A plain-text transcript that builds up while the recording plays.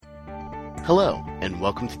Hello, and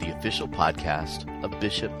welcome to the official podcast of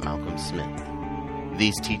Bishop Malcolm Smith.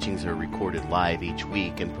 These teachings are recorded live each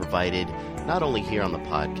week and provided not only here on the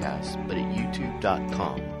podcast, but at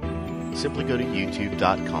youtube.com. Simply go to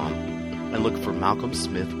youtube.com and look for Malcolm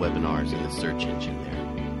Smith webinars in the search engine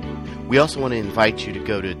there. We also want to invite you to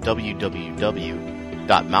go to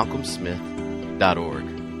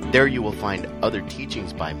www.malcolmsmith.org. There you will find other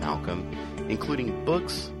teachings by Malcolm, including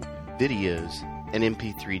books, videos, and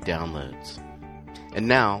MP3 downloads. And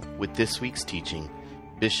now, with this week's teaching,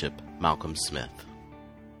 Bishop Malcolm Smith.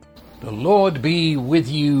 The Lord be with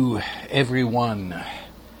you, everyone.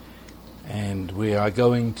 And we are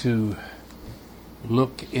going to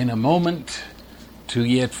look in a moment to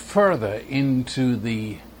yet further into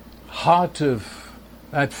the heart of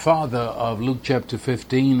that father of Luke chapter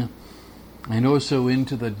 15, and also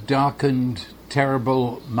into the darkened,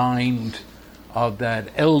 terrible mind of that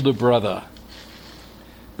elder brother.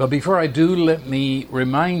 But before I do, let me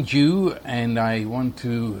remind you, and I want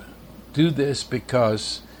to do this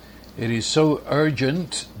because it is so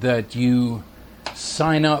urgent that you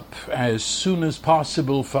sign up as soon as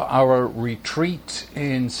possible for our retreat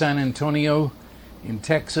in San Antonio, in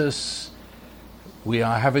Texas. We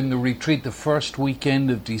are having the retreat the first weekend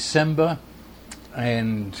of December,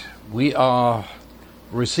 and we are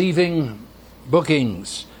receiving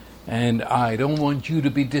bookings. And I don't want you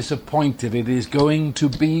to be disappointed. It is going to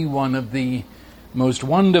be one of the most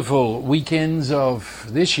wonderful weekends of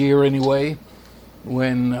this year anyway,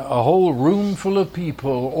 when a whole room full of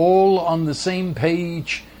people, all on the same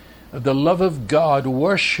page of the love of God,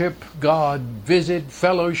 worship God, visit,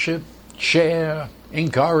 fellowship, share,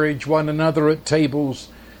 encourage one another at tables,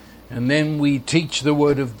 and then we teach the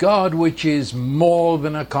Word of God, which is more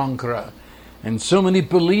than a conqueror. And so many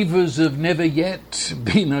believers have never yet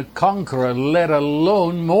been a conqueror, let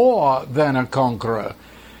alone more than a conqueror.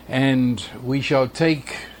 And we shall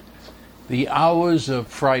take the hours of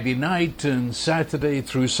Friday night and Saturday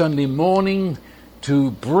through Sunday morning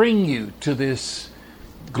to bring you to this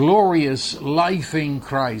glorious life in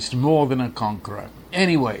Christ, more than a conqueror.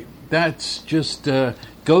 Anyway, that's just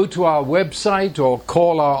go to our website or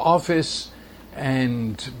call our office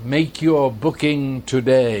and make your booking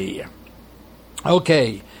today.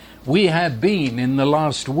 Okay, we have been in the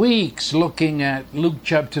last weeks looking at Luke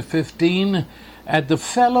chapter 15, at the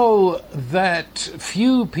fellow that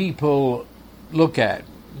few people look at.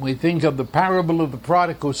 We think of the parable of the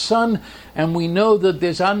prodigal son, and we know that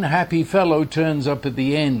this unhappy fellow turns up at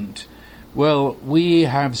the end. Well, we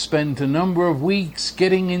have spent a number of weeks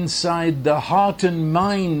getting inside the heart and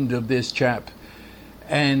mind of this chap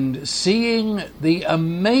and seeing the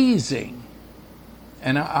amazing,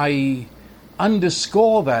 and I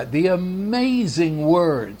underscore that, the amazing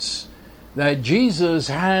words that Jesus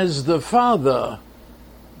has the Father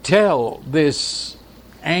tell this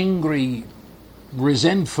angry,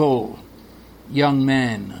 resentful young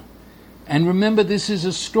man. And remember, this is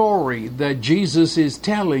a story that Jesus is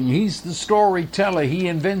telling. He's the storyteller. He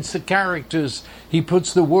invents the characters. He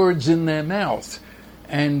puts the words in their mouth.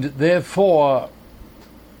 And therefore,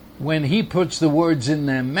 when he puts the words in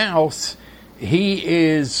their mouth, he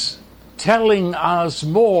is telling us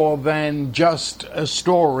more than just a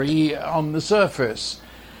story on the surface.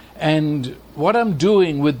 And what I'm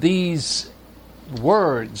doing with these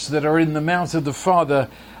words that are in the mouth of the Father,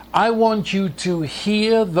 I want you to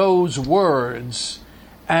hear those words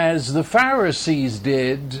as the Pharisees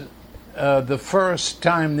did the first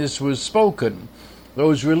time this was spoken.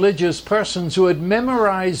 Those religious persons who had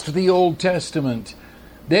memorized the Old Testament.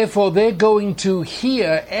 Therefore, they're going to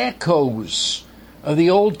hear echoes of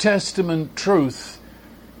the Old Testament truth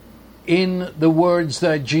in the words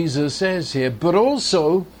that Jesus says here. But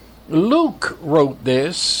also, Luke wrote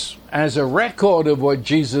this as a record of what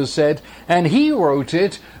Jesus said, and he wrote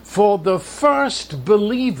it for the first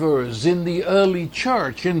believers in the early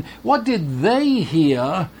church. And what did they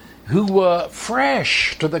hear who were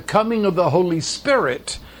fresh to the coming of the Holy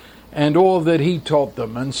Spirit and all that he taught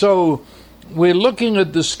them? And so we're looking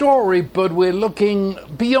at the story, but we're looking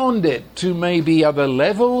beyond it to maybe other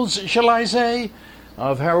levels, shall I say,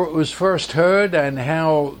 of how it was first heard and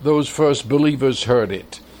how those first believers heard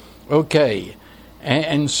it. Okay,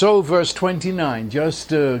 and so verse 29, just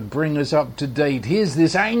to bring us up to date, here's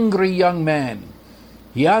this angry young man.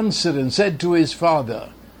 He answered and said to his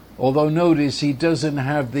father, although notice he doesn't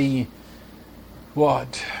have the,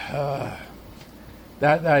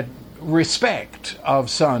 that respect of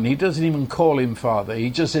son. He doesn't even call him father. He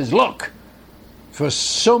just says, look, for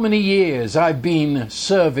so many years I've been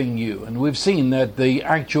serving you. And we've seen that the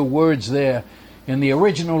actual words there in the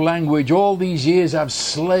original language, all these years I've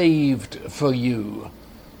slaved for you.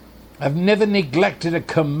 I've never neglected a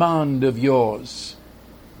command of yours.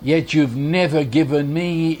 Yet you've never given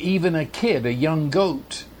me even a kid, a young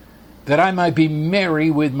goat, that I might be merry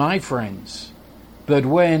with my friends. But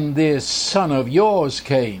when this son of yours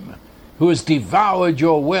came, who has devoured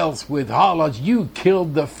your wealth with harlots, you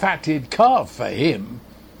killed the fatted calf for him.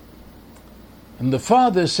 And the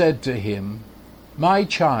father said to him, my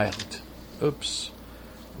child. Oops,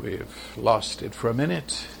 we've lost it for a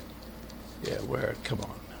minute. Come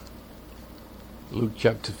on. Luke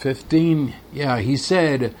chapter 15. He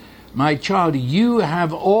said, my child, you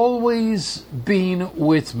have always been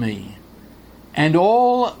with me, and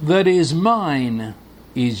all that is mine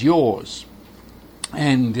is yours.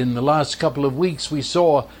 And in the last couple of weeks we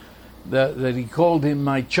saw that he called him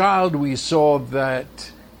my child. We saw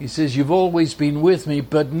that he says, you've always been with me,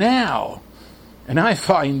 but now, and I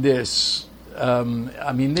find this,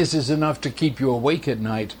 this is enough to keep you awake at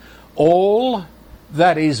night. All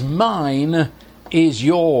that is mine is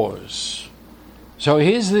yours. So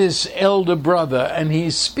here's this elder brother, and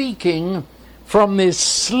he's speaking from this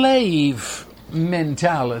slave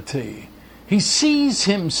mentality. He sees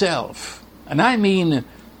himself, and I mean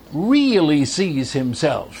really sees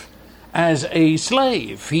himself, as a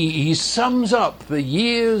slave. He sums up the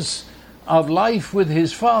years of life with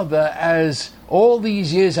his father as all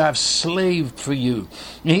these years I've slaved for you.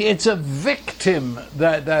 It's a victim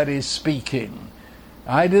that is speaking.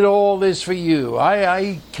 I did all this for you.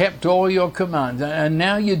 I kept all your commands. And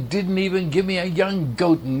now you didn't even give me a young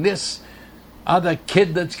goat. And this other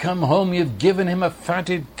kid that's come home, you've given him a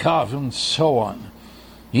fatted calf, and so on.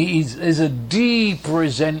 There's a deep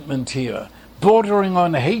resentment here, bordering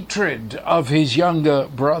on hatred of his younger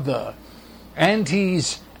brother. And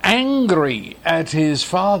he's angry at his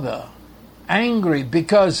father. Angry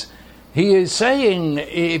because he is saying,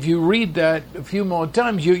 if you read that a few more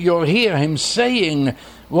times, you'll hear him saying,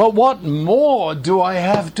 well, what more do I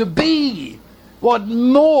have to be? What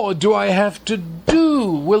more do I have to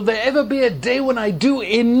do? Will there ever be a day when I do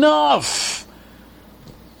enough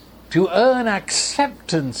to earn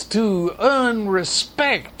acceptance, to earn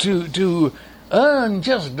respect, to earn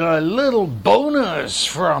just a little bonus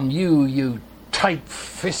from you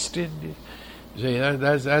tight-fisted? See,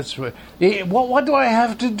 that's what do I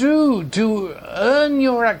have to do to earn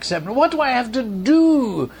your acceptance? What do I have to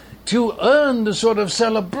do to earn the sort of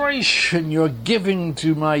celebration you're giving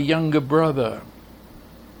to my younger brother?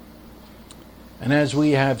 And as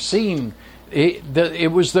we have seen,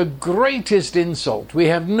 it was the greatest insult. We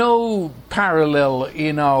have no parallel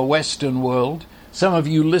in our Western world. Some of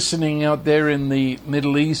you listening out there in the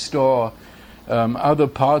Middle East or other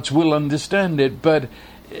parts will understand it, but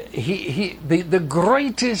the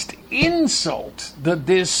greatest insult that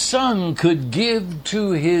this son could give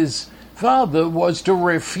to his father was to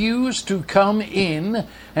refuse to come in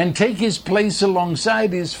and take his place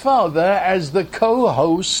alongside his father as the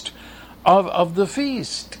co-host of the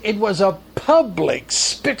feast. It was a public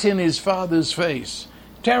spit in his father's face.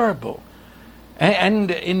 Terrible. And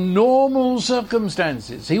in normal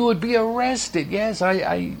circumstances, he would be arrested. Yes,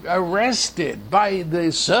 arrested by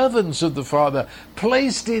the servants of the father,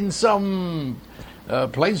 placed in some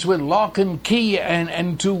place with lock and key,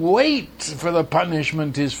 and to wait for the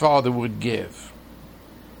punishment his father would give.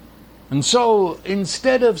 And so,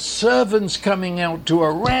 instead of servants coming out to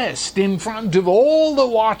arrest in front of all the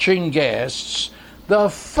watching guests, the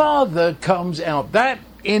father comes out. That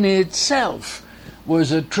in itself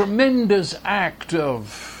was a tremendous act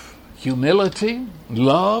of humility,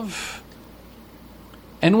 love.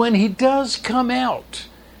 And when he does come out,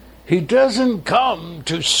 he doesn't come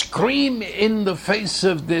to scream in the face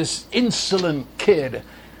of this insolent kid,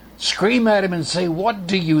 scream at him and say, what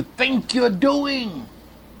do you think you're doing?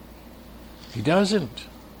 He doesn't.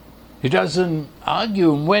 He doesn't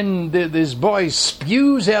argue. And when this boy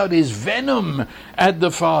spews out his venom at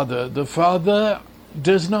the father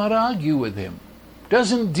does not argue with him.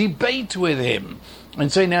 Doesn't debate with him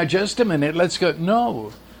and say, now just a minute, let's go.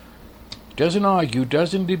 No. Doesn't argue,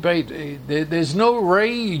 doesn't debate. There's no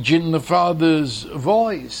rage in the father's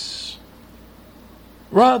voice.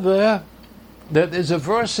 Rather, there's a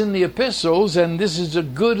verse in the epistles, and this is a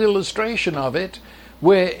good illustration of it,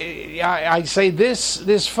 where I say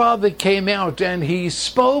this father came out and he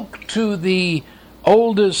spoke to the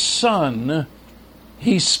oldest son.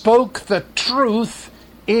 He spoke the truth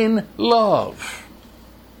in love.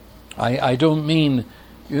 I don't mean,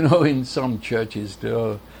 in some churches,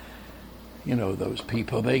 those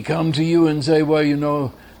people, they come to you and say,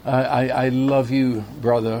 well, I love you,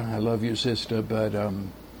 brother, I love you, sister, but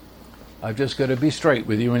I've just got to be straight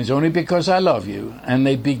with you, and it's only because I love you. And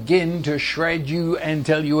they begin to shred you and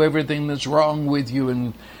tell you everything that's wrong with you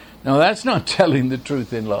and Now, that's not telling the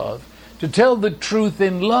truth in love. To tell the truth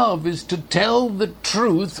in love is to tell the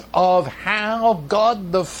truth of how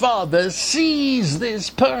God the Father sees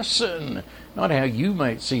this person. Not how you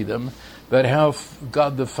might see them, but how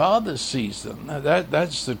God the Father sees them.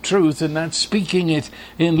 That's the truth, and that's speaking it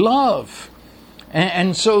in love.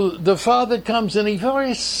 And so the Father comes, and he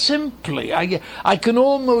very simply, I can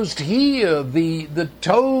almost hear the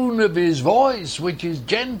tone of his voice, which is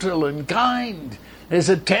gentle and kind. There's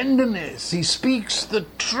a tenderness. He speaks the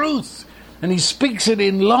truth, and he speaks it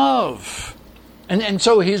in love. And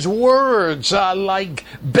so his words are like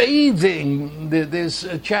bathing this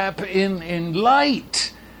chap in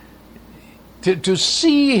light. To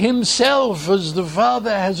see himself as the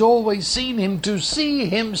Father has always seen him, to see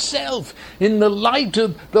himself in the light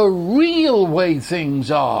of the real way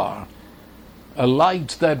things are. A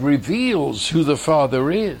light that reveals who the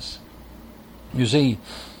Father is. You see,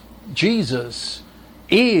 Jesus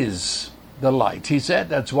is the light. He said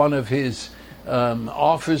that's one of his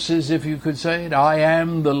offices, if you could say it. I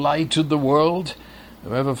am the light of the world.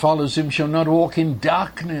 Whoever follows him shall not walk in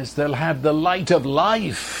darkness. They'll have the light of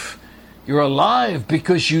life. You're alive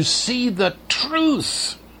because you see the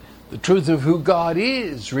truth of who God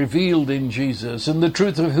is revealed in Jesus, and the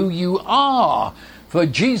truth of who you are, for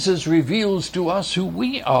Jesus reveals to us who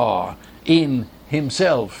we are in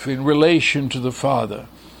himself, in relation to the Father.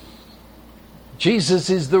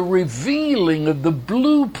 Jesus is the revealing of the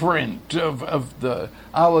blueprint of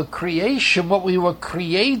our creation, what we were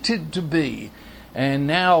created to be, and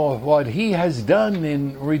now what he has done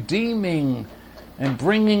in redeeming and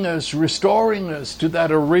bringing us, restoring us to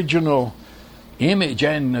that original image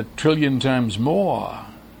and a trillion times more.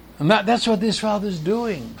 And that's what this Father's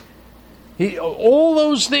doing. All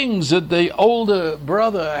those things that the older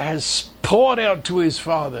brother has poured out to his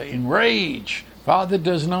father in rage, Father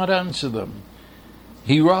does not answer them.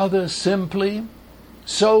 He rather simply,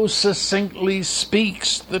 so succinctly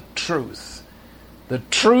speaks the truth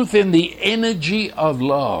in the energy of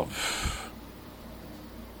love.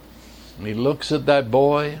 And he looks at that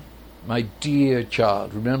boy, my dear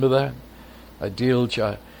child, remember that? My dear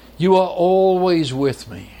child, you are always with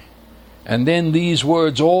me. And then these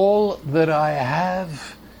words, all that I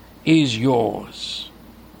have is yours.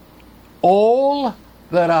 All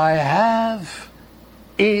that I have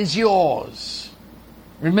is yours.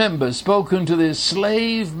 Remember, spoken to this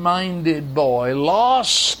slave-minded boy,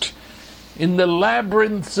 lost in the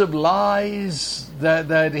labyrinths of lies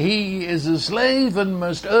that he is a slave and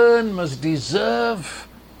must earn, must deserve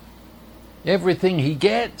everything he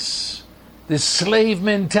gets. This slave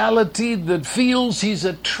mentality that feels he's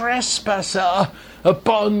a trespasser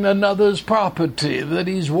upon another's property, that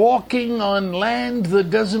he's walking on land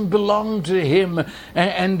that doesn't belong to him,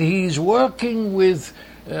 and he's working with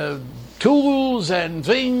tools and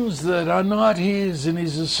things that are not his, and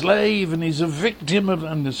he's a slave, and he's a victim of,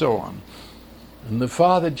 and so on. And the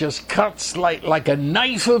Father just cuts like a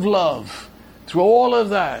knife of love through all of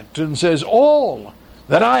that and says, all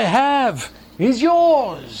that I have is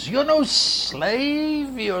yours. You're no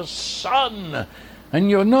slave, you're son. And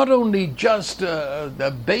you're not only just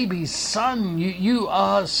a baby son, you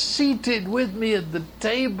are seated with me at the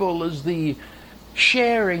table as the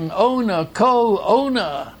sharing owner,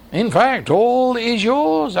 co-owner. In fact, all is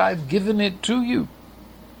yours. I've given it to you.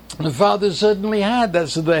 The Father certainly had.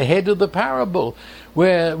 That's the head of the parable,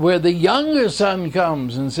 where the younger son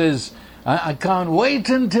comes and says, I can't wait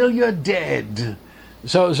until you're dead.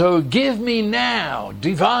 So give me now.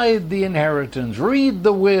 Divide the inheritance. Read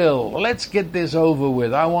the will. Let's get this over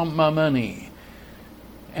with. I want my money.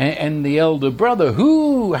 And the elder brother,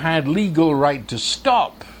 who had legal right to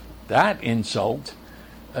stop that insult,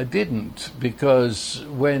 didn't, because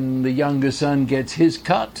when the younger son gets his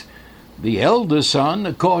cut, the elder son,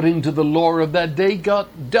 according to the law of that day,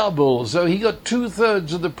 got double. So he got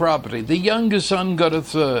 2/3 of the property. The younger son got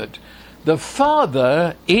 1/3. The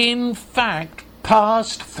father, in fact,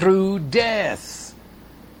 passed through death.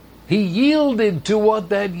 He yielded to what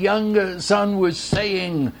that younger son was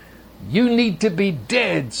saying. You need to be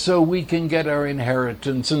dead so we can get our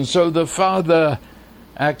inheritance. And so the father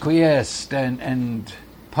acquiesced and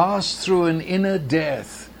passed through an inner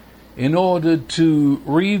death in order to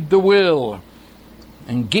read the will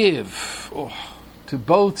and give to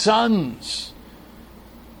both sons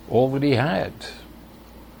all that he had.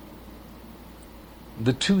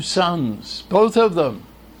 The two sons, both of them,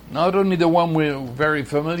 not only the one we're very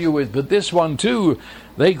familiar with, but this one too,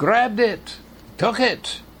 they grabbed it, took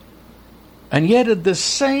it. And yet at the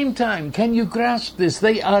same time, can you grasp this?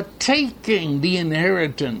 They are taking the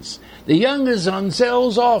inheritance. The younger son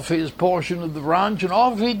sells off his portion of the ranch and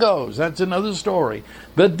off he goes. That's another story.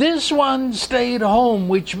 But this one stayed home,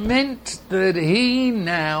 which meant that he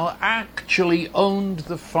now actually owned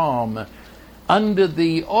the farm under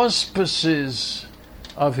the auspices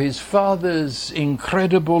of his father's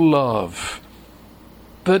incredible love.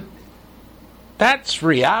 But that's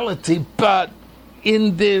reality. But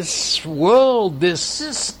in this world, this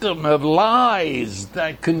system of lies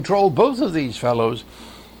that control both of these fellows,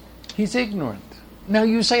 he's ignorant. Now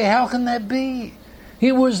you say, how can that be?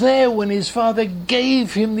 He was there when his father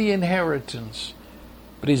gave him the inheritance.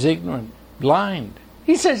 But he's ignorant, blind.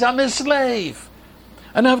 He says, I'm a slave,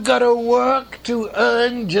 and I've got to work to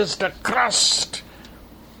earn just a crust.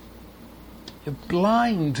 You're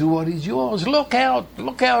blind to what is yours. Look out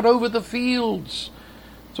over the fields.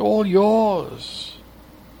 It's all yours.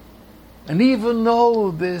 And even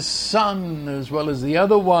though this son, as well as the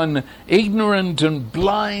other one, ignorant and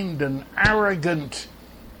blind and arrogant,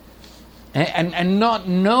 and not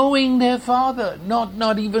knowing their father,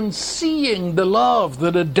 not even seeing the love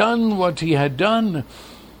that had done what he had done,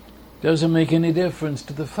 doesn't make any difference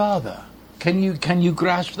to the father. Can you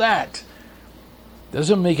grasp that?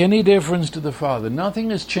 Doesn't make any difference to the father.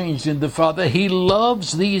 Nothing has changed in the father. He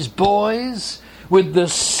loves these boys with the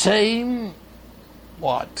same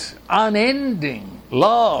unending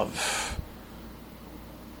love.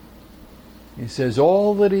 He says,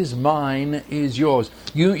 all that is mine is yours.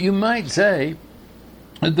 You might say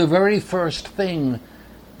that the very first thing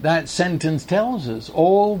that sentence tells us,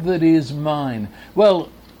 all that is mine. Well,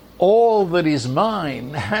 all that is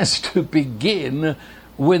mine has to begin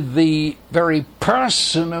with the very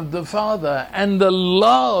person of the Father and the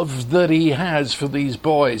love that he has for these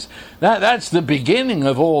boys. That's the beginning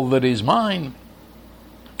of all that is mine.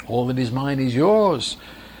 All that is mine is yours.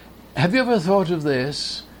 Have you ever thought of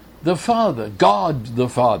this? The Father, God the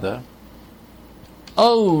Father,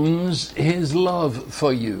 owns his love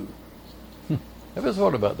for you. Ever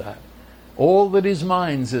thought about that? All that is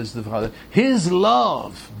mine, says the Father. His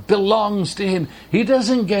love belongs to him. He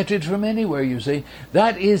doesn't get it from anywhere, you see.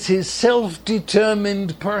 That is his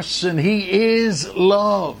self-determined person. He is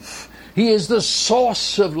love. He is the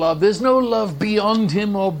source of love. There's no love beyond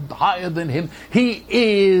him or higher than him. He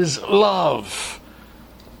is love.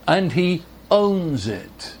 And he owns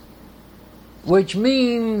it. Which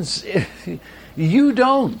means you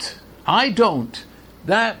don't. I don't.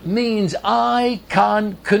 That means I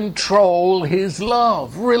can't control his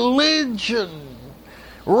love. Religion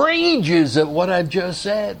rages at what I've just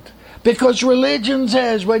said. Because religion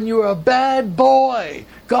says when you're a bad boy,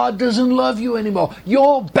 God doesn't love you anymore.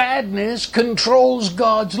 Your badness controls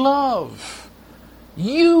God's love.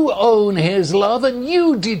 You own his love and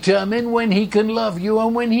you determine when he can love you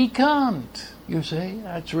and when he can't. You see,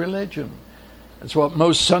 that's religion. That's what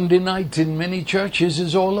most Sunday night in many churches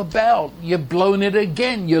is all about. You've blown it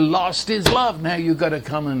again. You lost his love. Now you've got to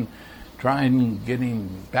come and try and get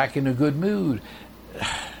him back in a good mood.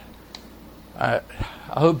 I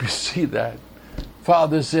hope you see that.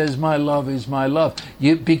 Father says, my love is my love.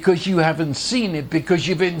 Because you haven't seen it, because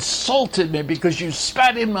you've insulted me, because you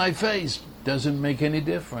spat in my face, doesn't make any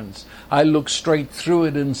difference. I look straight through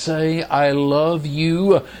it and say, I love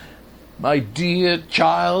you. My dear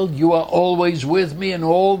child, you are always with me, and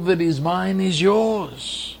all that is mine is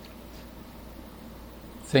yours.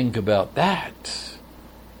 Think about that.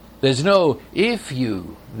 There's no if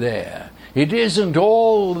you there. It isn't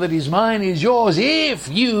all that is mine is yours if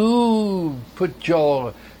you put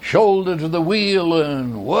your shoulder to the wheel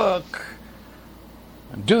and work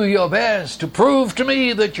and do your best to prove to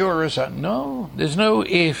me that you're a son. No, there's no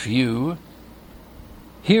if you.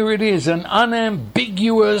 Here it is, an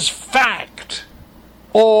unambiguous fact.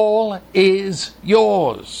 All is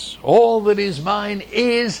yours. All that is mine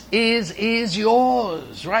is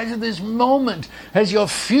yours. Right at this moment, as you're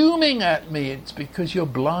fuming at me, it's because you're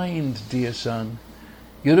blind, dear son.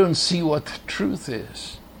 You don't see what the truth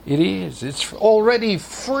is. It is. It's already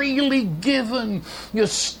freely given. You're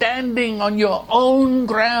standing on your own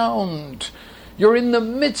ground. You're in the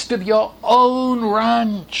midst of your own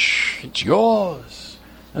ranch. It's yours.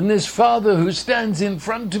 And this Father who stands in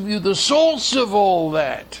front of you, the source of all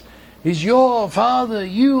that, is your Father.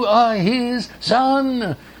 You are his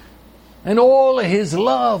son. And all his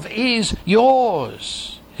love is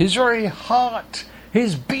yours. His very heart,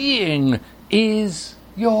 his being is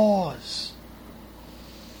yours.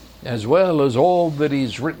 As well as all that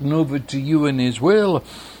is written over to you in his will,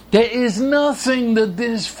 there is nothing that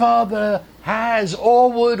this Father has or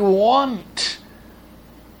would want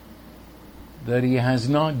that he has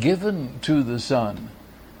not given to the Son?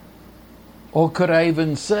 Or could I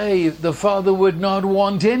even say the Father would not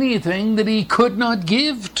want anything that he could not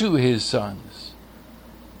give to his sons?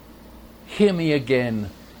 Hear me again.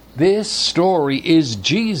 This story is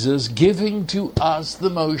Jesus giving to us the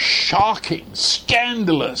most shocking,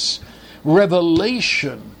 scandalous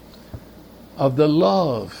revelation of the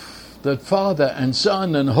love that Father and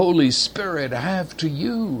Son and Holy Spirit have to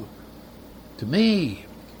you, to me.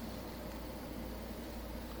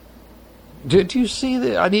 Did you see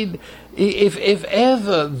that? I mean, if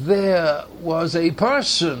ever there was a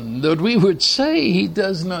person that we would say he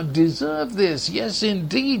does not deserve this, yes,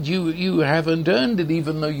 indeed, you haven't earned it,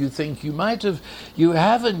 even though you think you might have. You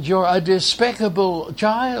haven't. You're a despicable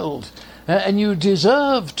child, and you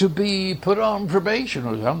deserve to be put on probation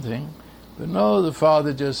or something. But no, the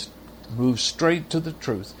Father just moves straight to the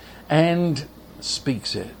truth and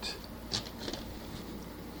speaks it.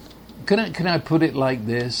 Can I put it like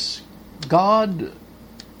this? God,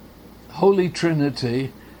 Holy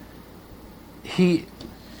Trinity, He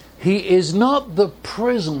is not the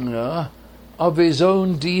prisoner of his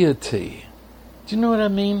own deity. Do you know what I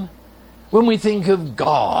mean? When we think of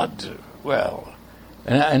God, well,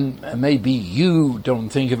 and maybe you don't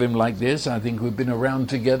think of him like this. I think we've been around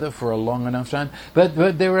together for a long enough time.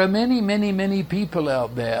 But there are many, many, many people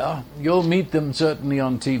out there. You'll meet them certainly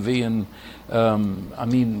on TV, and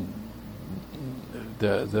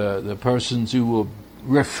the persons who will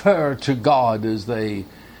refer to God as they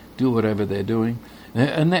do whatever they're doing.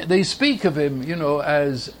 And they speak of him,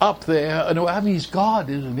 as up there. And he's God,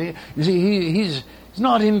 isn't he? You see, he's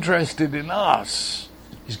not interested in us.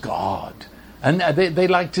 He's God. And they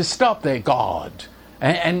like to stop there, God.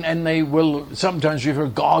 And they will sometimes refer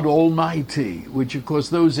God Almighty, which, of course,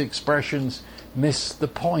 those expressions miss the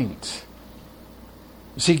point.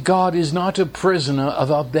 See, God is not a prisoner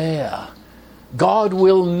of up there. God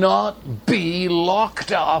will not be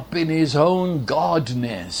locked up in his own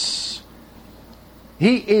godness.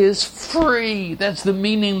 He is free. That's the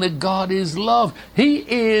meaning that God is love. He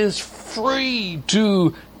is free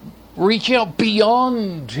to reach out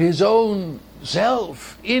beyond his own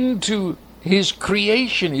self into his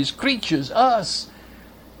creation, his creatures, us,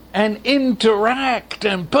 and interact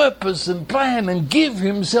and purpose and plan and give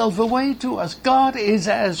himself away to us. God is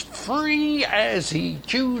as free as he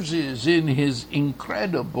chooses in his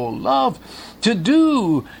incredible love to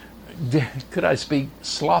do, could I speak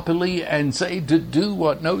sloppily and say, to do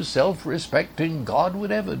what no self-respecting God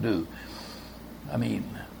would ever do. I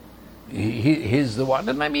mean, he's the one.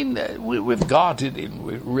 And I mean, we've got it in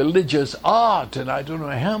religious art, and I don't know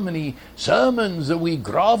how many sermons that we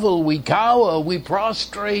grovel, we cower, we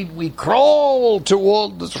prostrate, we crawl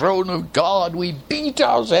toward the throne of God. We beat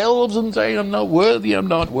ourselves and say, I'm not worthy, I'm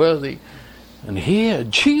not worthy. And here,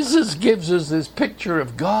 Jesus gives us this picture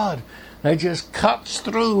of God that just cuts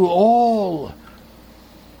through all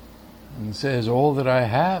and says, all that I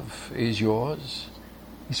have is yours.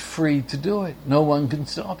 He's free to do it. No one can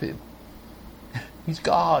stop him. He's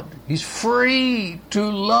God. He's free to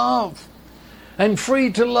love. And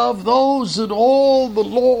free to love those that all the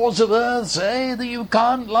laws of earth say that you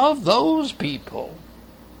can't love those people.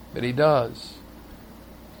 But he does.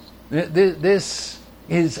 This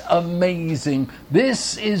is amazing.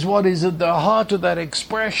 This is what is at the heart of that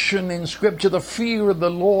expression in Scripture, the fear of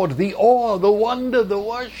the Lord, the awe, the wonder, the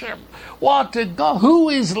worship. What a God! Who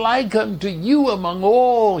is like unto you among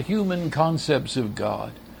all human concepts of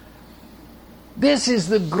God? This is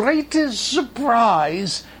the greatest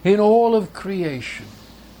surprise in all of creation.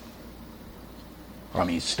 From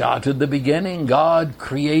he started the beginning, God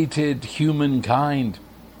created humankind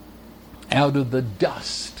out of the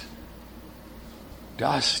dust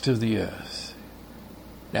of the earth.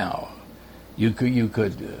 Now, you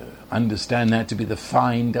could understand that to be the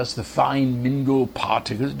fine dust, the fine mineral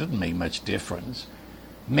particles. It doesn't make much difference.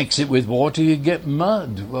 Mix it with water, you get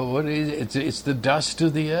mud. Well, what is it? It's the dust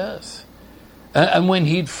of the earth. And when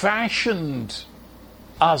he'd fashioned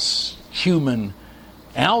us human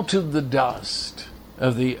out of the dust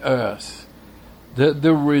of the earth,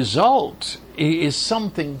 the result is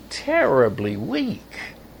something terribly weak.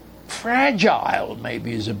 Fragile,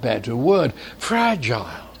 maybe is a better word.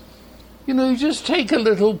 Fragile. You just take a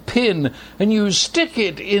little pin and you stick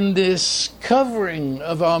it in this covering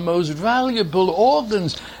of our most valuable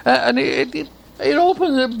organs, and it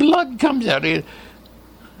opens, the blood comes out.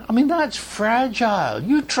 That's fragile.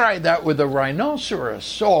 You try that with a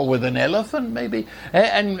rhinoceros or with an elephant, maybe.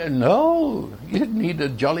 And no, you'd need a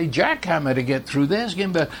jolly jackhammer to get through their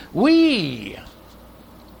skin. But he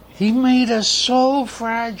made us so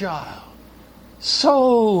fragile,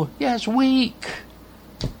 so, yes, weak.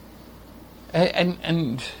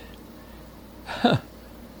 And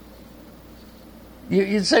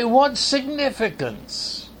you'd say, what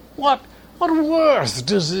significance? What worth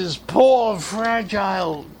does this poor,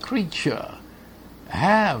 fragile creature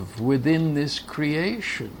have within this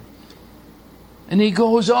creation? And he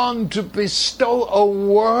goes on to bestow a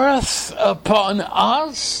worth upon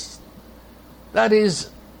us that is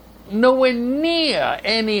nowhere near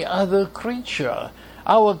any other creature.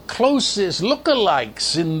 Our closest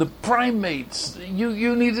lookalikes in the primates,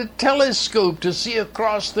 you need a telescope to see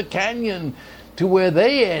across the canyon to where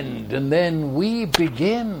they end, and then we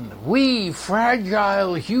begin. We,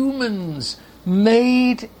 fragile humans,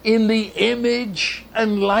 made in the image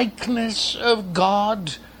and likeness of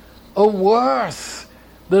God, a worth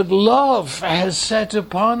that love has set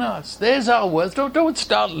upon us. There's our worth. Don't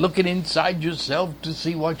start looking inside yourself to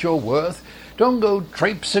see what you're worth. Don't go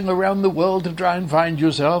traipsing around the world to try and find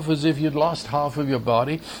yourself as if you'd lost half of your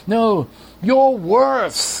body. No, your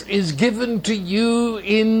worth is given to you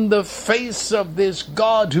in the face of this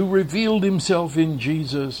God who revealed himself in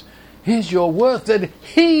Jesus. Here's your worth, that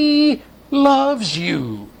he loves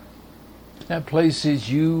you. That places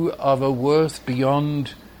you of a worth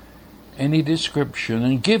beyond any description,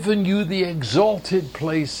 and given you the exalted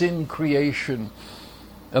place in creation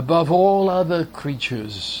above all other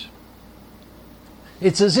creatures.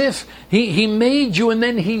 It's as if he made you and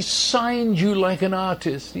then he signed you like an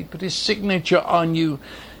artist. He put his signature on you,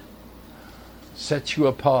 sets you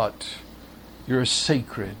apart. You're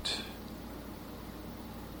sacred.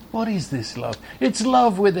 What is this love? It's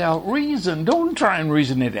love without reason. Don't try and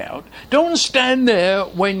reason it out. Don't stand there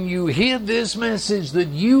when you hear this message that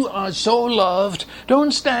you are so loved.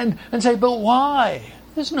 Don't stand and say, but why?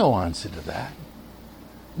 There's no answer to that.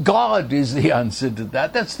 God is the answer to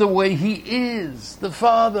that. That's the way he is. The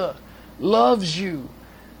Father loves you.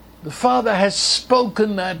 The Father has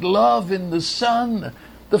spoken that love in the Son.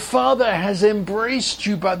 The Father has embraced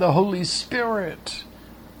you by the Holy Spirit.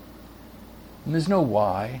 And there's no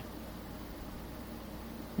why.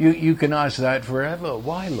 You can ask that forever.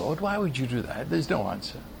 Why, Lord? Why would you do that? There's no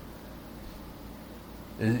answer.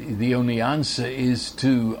 The only answer is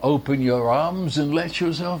to open your arms and let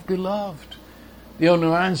yourself be loved. The only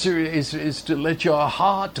answer is to let your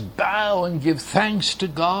heart bow and give thanks to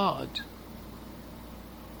God.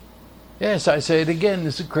 Yes, I say it again,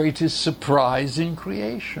 it's the greatest surprise in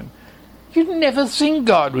creation. You'd never think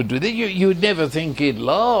God would do that. You'd never think he'd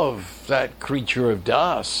love that creature of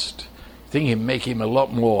dust. You'd think he'd make him a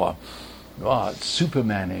lot more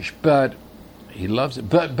Supermanish. But he loves it.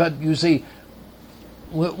 But you see,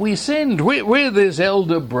 we sinned. We're this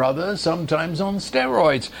elder brother, sometimes on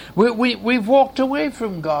steroids. We've walked away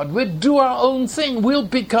from God. We do our own thing. We'll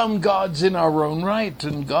become gods in our own right.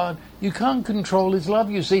 And God, you can't control his love.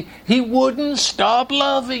 You see, he wouldn't stop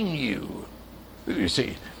loving you. You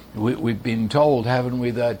see, we've been told, haven't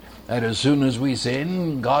we, that as soon as we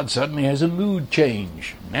sin, God suddenly has a mood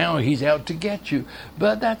change. Now he's out to get you.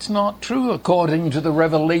 But that's not true according to the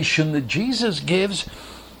revelation that Jesus gives.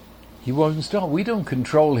 He won't stop. We don't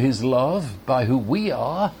control his love by who we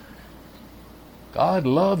are. God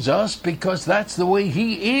loves us because that's the way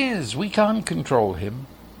he is. We can't control him.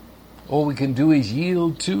 All we can do is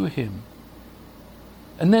yield to him.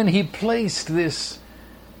 And then he placed this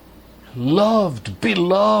loved,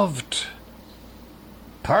 beloved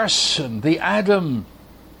person, the Adam,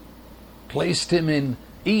 placed him in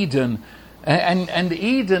Eden. And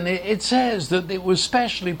Eden, it says that it was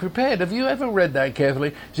specially prepared. Have you ever read that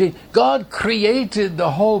carefully? See, God created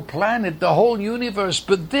the whole planet, the whole universe,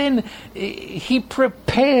 but then he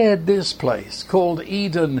prepared this place called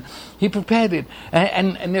Eden. He prepared it.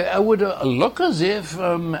 And it would look as if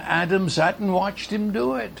Adam sat and watched him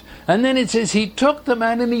do it. And then it says he took the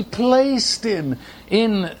man and he placed him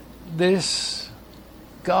in this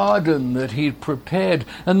garden that he'd prepared.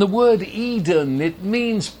 And the word Eden, it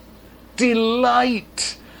means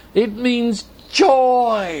delight. It means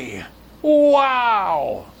joy.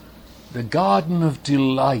 Wow! The garden of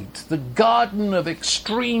delight. The garden of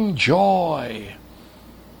extreme joy.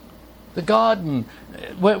 The garden,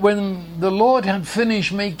 when the Lord had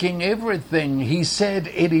finished making everything, he said,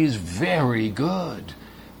 it is very good.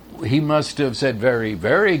 He must have said very,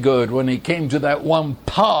 very good when he came to that one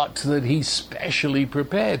part that he specially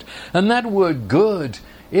prepared. And that word good,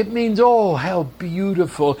 it means, oh, how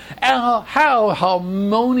beautiful, how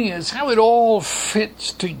harmonious, how it all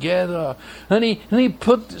fits together. And he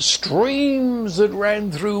put streams that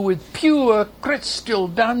ran through with pure, crystal,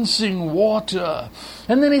 dancing water.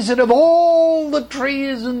 And then he said, of all the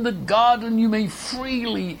trees in the garden you may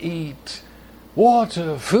freely eat,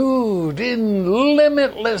 water, food in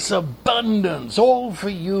limitless abundance, all for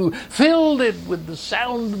you, filled it with the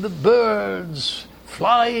sound of the birds,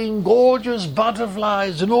 flying gorgeous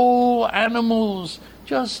butterflies and all animals,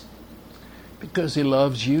 just because he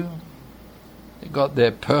loves you. They got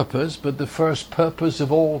their purpose, but the first purpose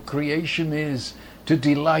of all creation is to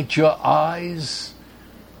delight your eyes,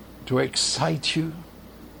 to excite you.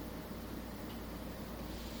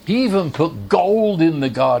 He even put gold in the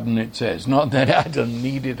garden, it says. Not that Adam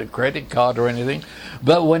needed a credit card or anything,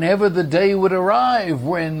 but whenever the day would arrive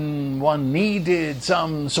when one needed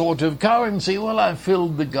some sort of currency, well, I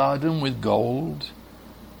filled the garden with gold.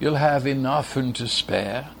 You'll have enough and to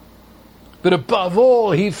spare. But above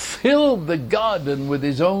all, he filled the garden with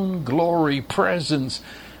his own glory presence.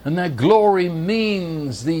 And that glory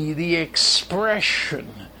means the expression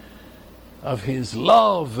of his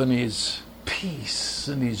love and his peace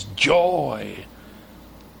and his joy.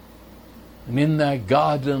 And in that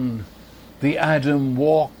garden, the Adam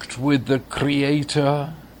walked with the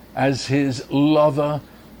Creator as his lover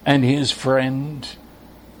and his friend,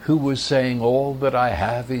 who was saying, all that I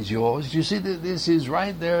have is yours. You see that this is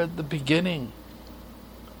right there at the beginning.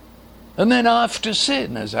 And then after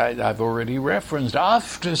sin, as I've already referenced,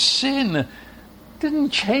 after sin didn't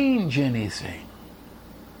change anything.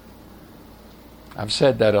 I've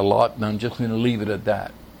said that a lot, and I'm just going to leave it at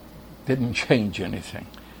that. Didn't change anything.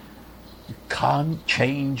 You can't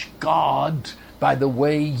change God by the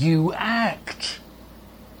way you act.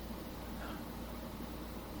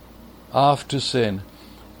 After sin,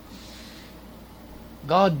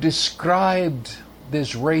 God described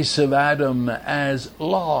this race of Adam as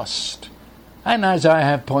lost. And as I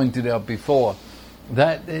have pointed out before,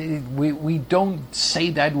 that we don't say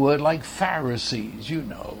that word like Pharisees, you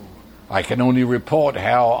know. I can only report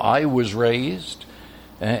how I was raised.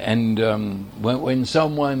 And when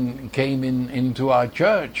someone came into our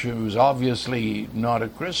church who was obviously not a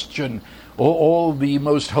Christian, all the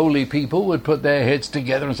most holy people would put their heads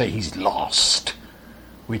together and say, he's lost,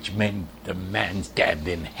 which meant the man's damned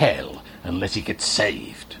in hell unless he gets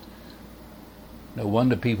saved. No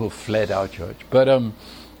wonder people fled our church. But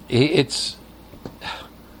it's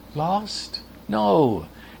lost? No.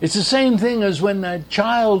 It's the same thing as when a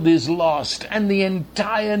child is lost and the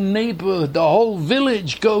entire neighborhood, the whole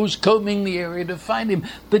village goes combing the area to find him.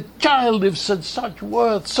 The child is of such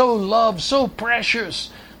worth, so loved, so precious,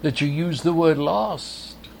 that you use the word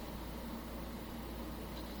lost.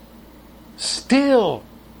 Still,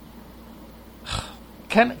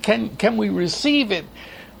 can we receive it?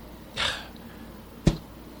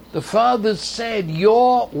 The Father said,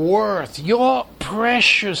 your worth, your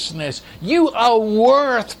preciousness, you are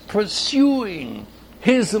worth pursuing.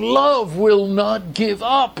 His love will not give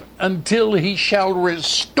up until he shall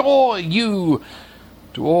restore you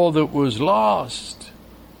to all that was lost.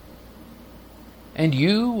 And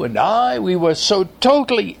you and I, we were so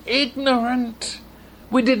totally ignorant.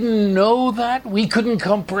 We didn't know that. We couldn't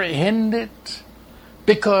comprehend it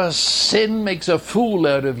because sin makes a fool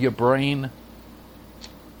out of your brain.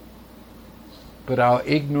 But our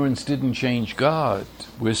ignorance didn't change God.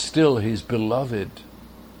 We're still his beloved.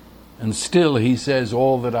 And still he says,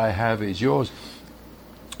 all that I have is yours.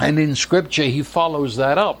 And in Scripture he follows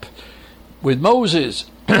that up with Moses,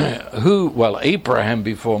 Abraham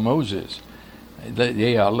before Moses.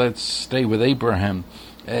 Let's stay with Abraham.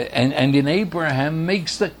 And in Abraham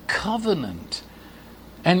makes the covenant.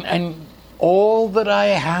 And all that I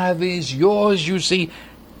have is yours, you see.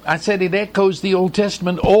 I said it echoes the Old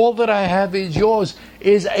Testament. All that I have is yours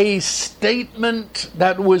is a statement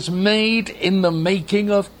that was made in the making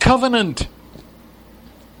of covenant.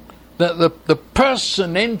 The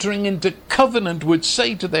person entering into covenant would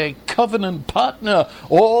say to their covenant partner,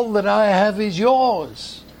 all that I have is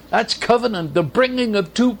yours. That's covenant, the bringing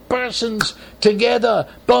of two persons together,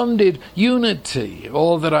 bonded, unity.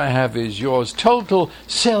 All that I have is yours. Total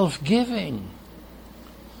self-giving.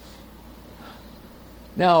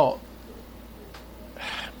 Now,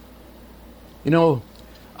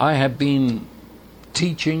 I have been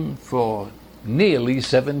teaching for nearly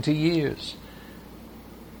 70 years.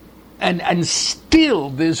 And still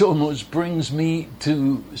this almost brings me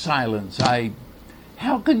to silence.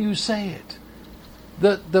 How can you say it?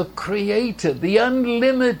 The Creator, the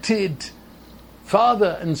unlimited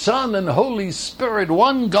Father and Son and Holy Spirit,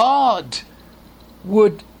 one God,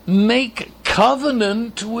 would make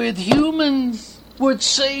covenant with humans. Would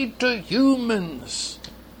say to humans,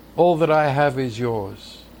 all that I have is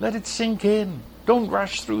yours. Let it sink in. Don't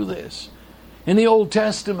rush through this. In the Old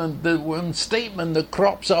Testament, the one statement that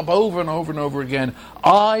crops up over and over and over again,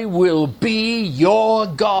 I will be your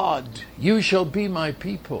God. You shall be my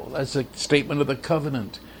people. That's a statement of the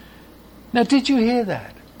covenant. Now, did you hear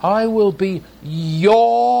that? I will be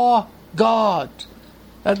your God.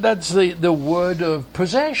 That's the word of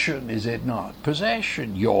possession, is it not?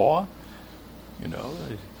 Possession, your. You know,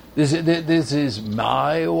 this is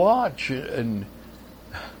my watch and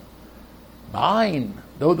mine.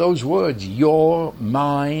 Those words, your,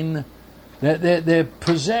 mine, they're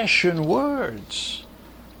possession words.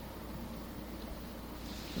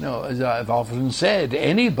 You know, as I've often said,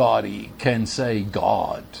 anybody can say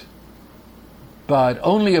God, but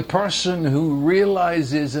only a person who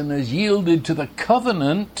realizes and has yielded to the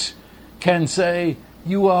covenant can say,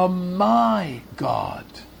 you are my God.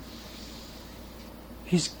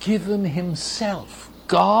 He's given himself.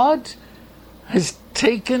 God has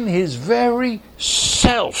taken his very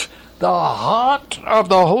self, the heart of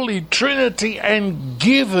the Holy Trinity, and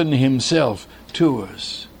given himself to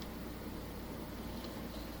us.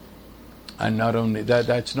 And not only that,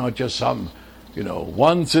 that's not just some,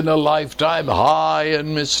 once in a lifetime high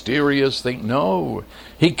and mysterious thing. No,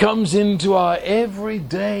 he comes into our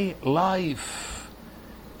everyday life.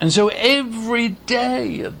 And so every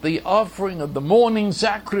day at the offering of the morning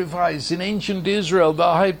sacrifice in ancient Israel,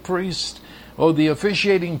 the high priest or the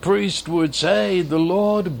officiating priest would say, the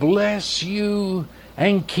Lord bless you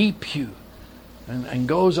and keep you. And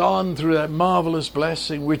goes on through that marvelous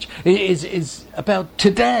blessing, which is about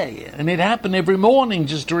today. And it happened every morning,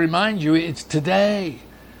 just to remind you, it's today.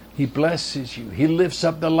 He blesses you. He lifts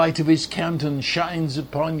up the light of his countenance, shines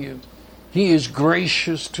upon you. He is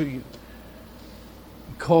gracious to you.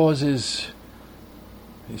 He causes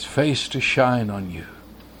his face to shine on you.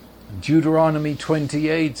 Deuteronomy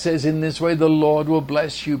 28 says, in this way the Lord will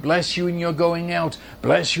bless you in your going out,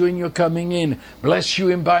 bless you in your coming in, bless you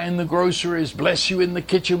in buying the groceries, bless you in the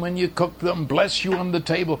kitchen when you cook them, bless you on the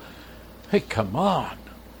table. Hey, come on.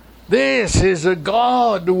 This is a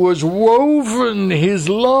God who has woven his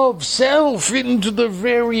love self into the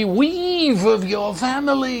very weave of your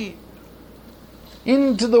family,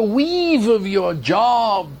 into the weave of your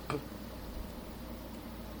job.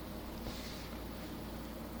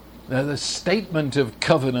 Now, the statement of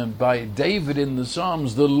covenant by David in the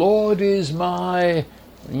Psalms, the Lord is my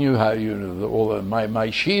my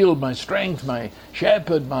shield, my strength, my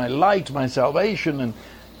shepherd, my light, my salvation. And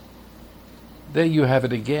there you have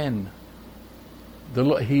it again. The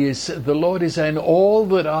Lord is saying, all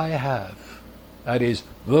that I have, that is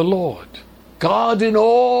the Lord, God in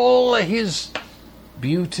all his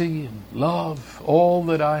beauty and love, all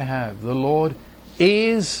that I have, the Lord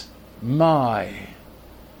is my.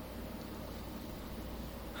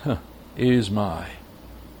 Is my.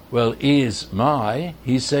 Well, is my,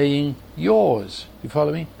 he's saying yours. You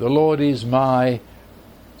follow me? The Lord is my.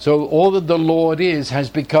 So all that the Lord is has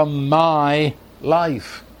become my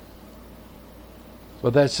life.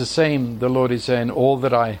 Well, that's the same. The Lord is saying, all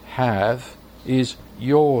that I have is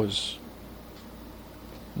yours.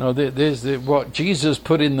 No, there's what Jesus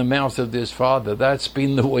put in the mouth of this Father. That's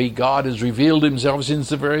been the way God has revealed himself since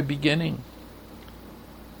the very beginning.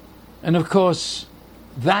 And of course,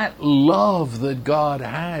 that love that God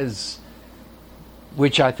has,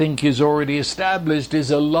 which I think is already established,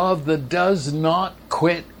 is a love that does not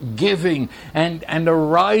quit giving and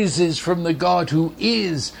arises from the God who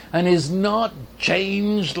is and is not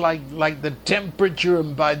changed like the temperature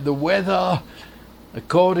and by the weather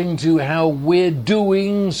according to how we're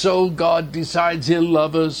doing. So God decides he'll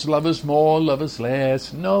love us more, love us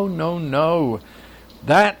less. No.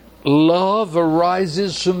 That love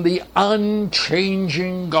arises from the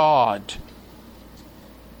unchanging God.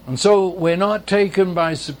 And so we're not taken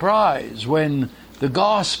by surprise when the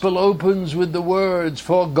gospel opens with the words,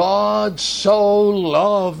 for God so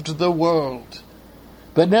loved the world.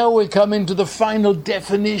 But now we come into the final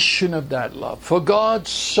definition of that love. For God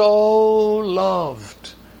so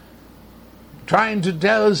loved. Trying to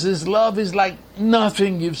tell us this love is like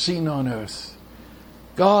nothing you've seen on earth.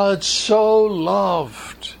 God so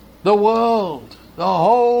loved the world, the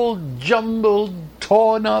whole jumbled,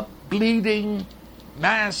 torn up, bleeding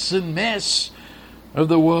mass and mess of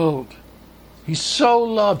the world. He so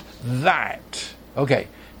loved that. Okay,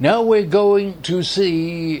 now we're going to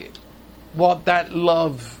see what that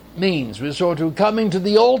love means. We're sort of coming to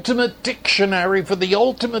the ultimate dictionary for the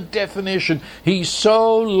ultimate definition. He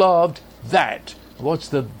so loved that. What's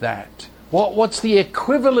the that? What's the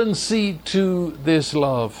equivalency to this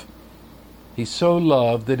love? He so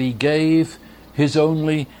loved that he gave his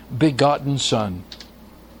only begotten Son.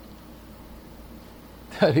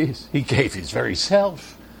 That is, he gave his very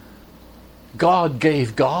self. God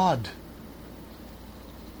gave God.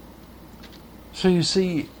 So you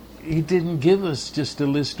see, he didn't give us just a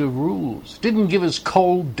list of rules. Didn't give us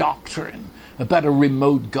cold doctrine about a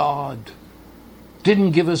remote God.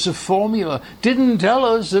 Didn't give us a formula. Didn't tell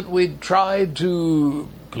us that we'd try to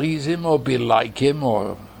please him or be like him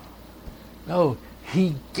or... No,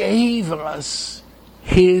 he gave us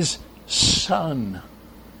his Son.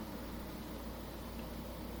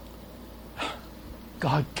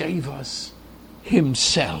 God gave us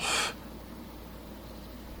himself.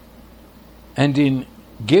 And in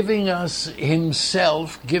giving us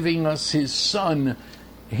himself, giving us his Son,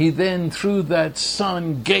 he then, through that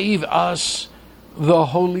Son, gave us the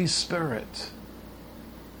Holy Spirit.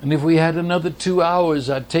 And if we had another 2 hours,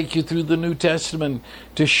 I'd take you through the New Testament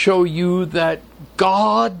to show you that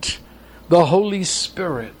God, the Holy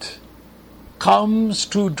Spirit, comes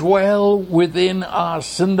to dwell within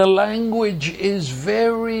us. And the language is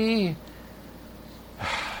very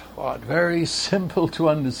simple to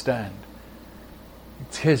understand.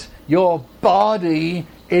 It says, your body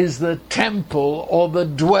is the temple or the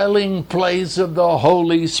dwelling place of the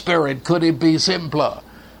Holy Spirit. Could it be simpler?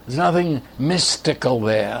 There's nothing mystical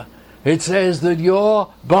there. It says that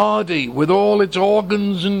your body, with all its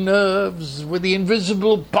organs and nerves, with the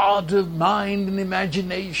invisible part of mind and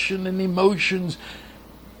imagination and emotions,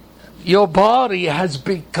 your body has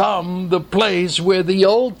become the place where the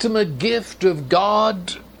ultimate gift of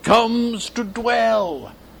God comes to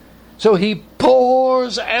dwell. So he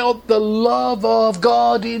pours out the love of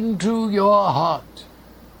God into your heart.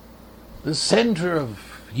 The center of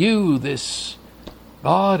you, this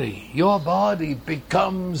body, your body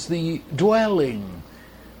becomes the dwelling.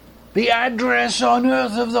 The address on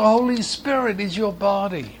earth of the Holy Spirit is your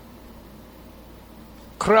body.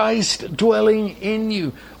 Christ dwelling in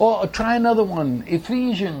you. Or try another one.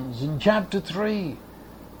 Ephesians in chapter 3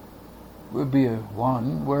 would be a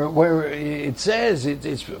one where it says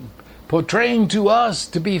it's portraying to us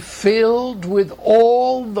to be filled with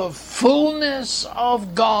all the fullness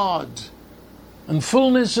of God. And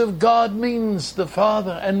fullness of God means the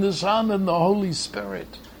Father and the Son and the Holy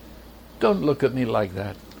Spirit. Don't look at me like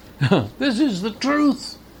that. This is the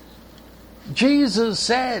truth. Jesus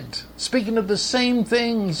said, speaking of the same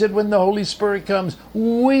thing, he said, when the Holy Spirit comes,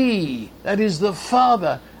 we, that is the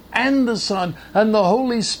Father and the Son and the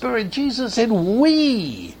Holy Spirit, Jesus said,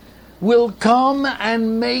 we will come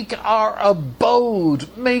and make our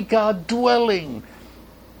abode, make our dwelling.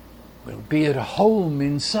 We'll be at home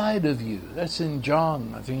inside of you. That's in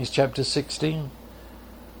John, I think it's chapter 16.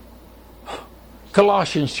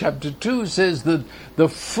 Colossians chapter 2 says that the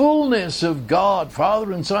fullness of God,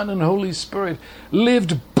 Father and Son and Holy Spirit,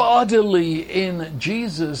 lived bodily in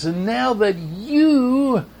Jesus. And now that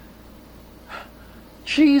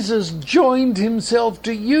Jesus joined himself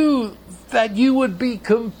to you, that you would be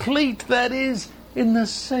complete. That is, in the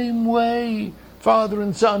same way, Father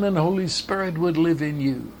and Son and Holy Spirit would live in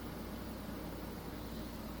you.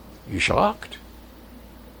 You shocked?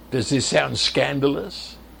 Does this sound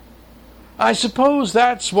scandalous? I suppose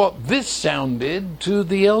that's what this sounded to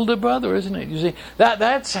the elder brother, isn't it? You see,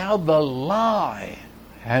 that's how the lie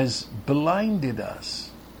has blinded us.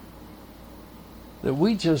 That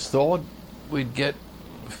we just thought we'd get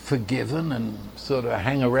forgiven and sort of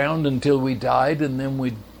hang around until we died and then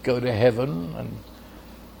we'd go to heaven. And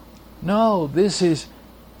no, this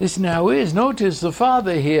now is. Notice the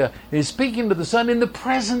Father here is speaking to the Son in the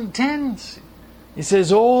present tense. He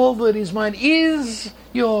says, all that is mine is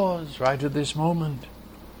yours right at this moment.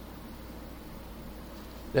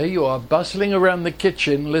 There you are, bustling around the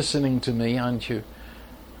kitchen, listening to me, aren't you?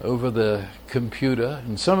 Over the computer.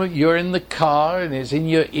 And some of you're in the car and it's in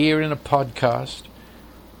your ear in a podcast.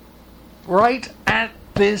 Right at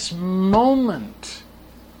this moment,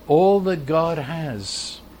 all that God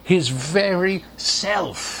has, his very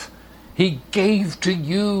self, he gave to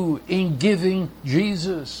you in giving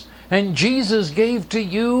Jesus. And Jesus gave to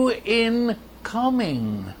you in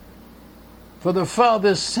coming. For the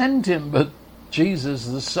Father sent him, but Jesus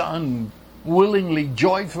the Son willingly,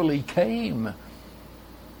 joyfully came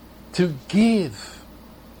to give.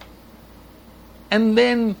 And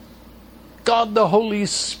then God the Holy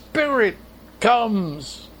Spirit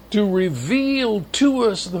comes to reveal to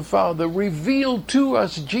us the Father, reveal to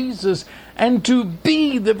us Jesus, and to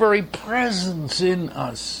be the very presence in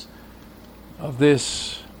us of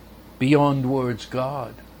this beyond words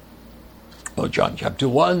God. Well, John chapter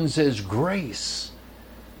 1 says grace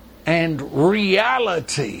and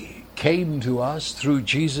reality came to us through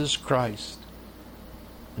Jesus Christ.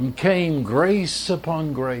 And came grace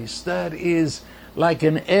upon grace. That is like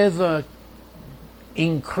an ever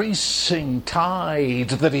increasing tide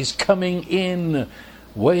that is coming in,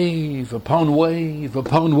 wave upon wave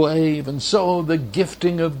upon wave, and so the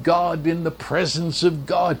gifting of God in the presence of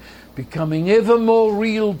God becoming ever more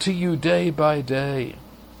real to you day by day.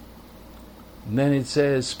 And then it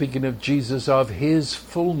says, speaking of Jesus, of his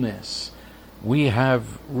fullness we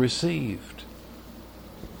have received.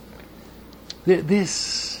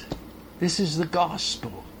 This is the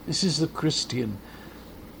gospel. This is the Christian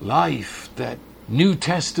life that New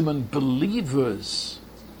Testament believers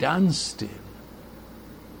danced in.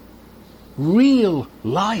 Real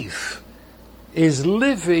life is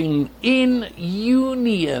living in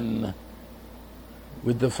union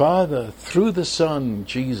with the Father through the Son,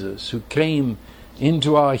 Jesus, who came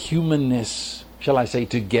into our humanness, shall I say,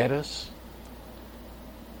 to get us.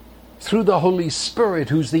 Through the Holy Spirit,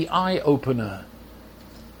 who's the eye-opener.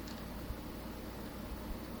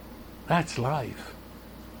 That's life.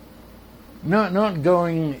 Not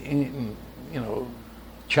going in,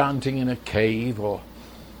 chanting in a cave or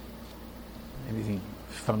anything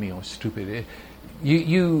funny or stupid.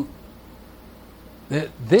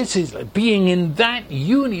 This is being in that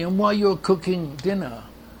union while you're cooking dinner.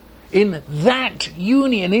 In that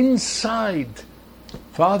union inside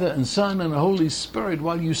Father and Son and Holy Spirit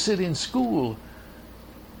while you sit in school,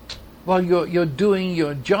 while you're doing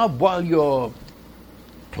your job, while you're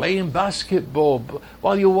playing basketball,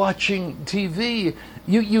 while you're watching TV.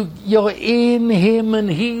 You're in him and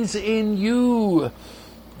he's in you.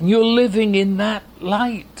 You're living in that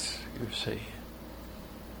light, you see.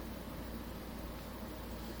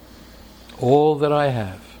 All that I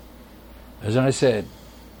have, as I said,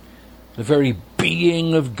 the very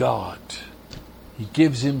being of God, he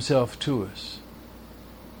gives himself to us.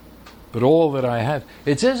 But all that I have,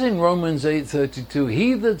 it says in Romans 8:32,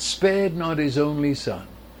 he that spared not his only son.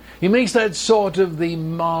 He makes that sort of the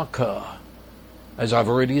marker. As I've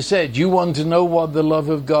already said, you want to know what the love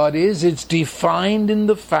of God is? It's defined in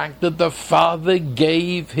the fact that the Father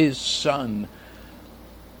gave his Son,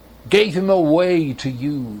 gave him away to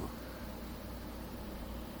you.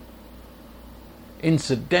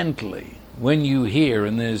 Incidentally, when you hear,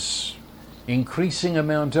 and there's increasing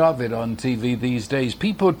amount of it on TV these days,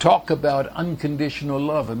 people talk about unconditional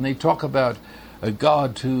love, and they talk about a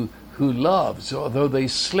God who loves, although they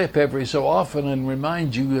slip every so often and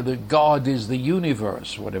remind you that God is the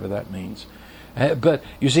universe, whatever that means. But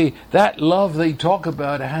you see, that love they talk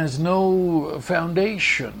about has no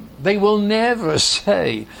foundation. They will never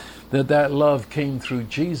say that love came through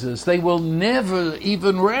Jesus. They will never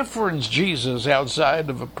even reference Jesus outside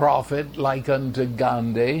of a prophet like unto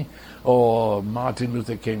Gandhi or Martin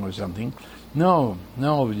Luther King or something. No.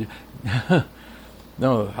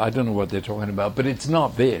 No, I don't know what they're talking about, but it's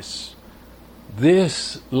not this.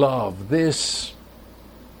 This love, this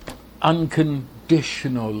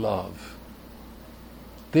unconditional love,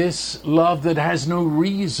 this love that has no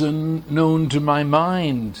reason known to my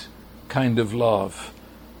mind kind of love,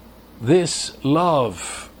 this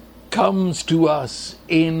love comes to us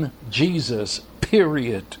in Jesus,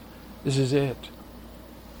 period. This is it.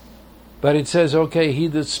 But it says, okay, he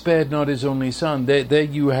that spared not his only son. There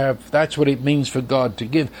you have, that's what it means for God to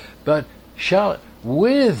give. But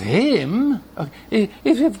with him,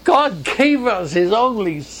 if God gave us his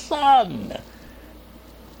only son,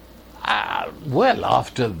 well,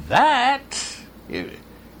 after that,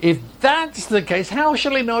 if that's the case, how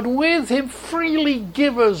shall he not with him freely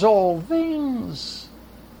give us all things?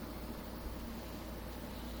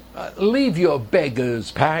 Leave your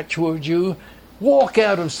beggar's patch, would you? Walk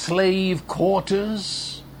out of slave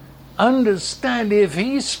quarters. Understand, if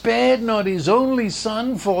he spared not his only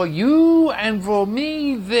son for you and for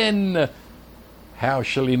me, then how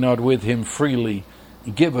shall he not with him freely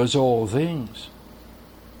give us all things?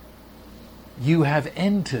 You have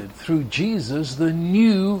entered through Jesus the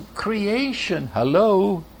new creation.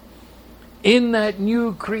 Hello? In that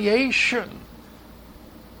new creation,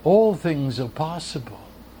 all things are possible.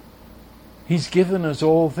 He's given us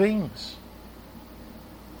all things.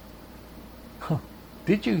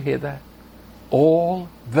 Did you hear that? All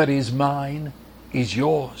that is mine is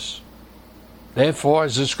yours. Therefore,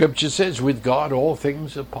 as the scripture says, with God all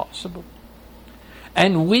things are possible.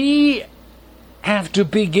 And we have to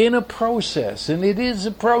begin a process, and it is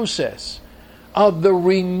a process, of the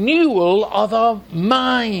renewal of our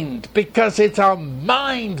mind, because it's our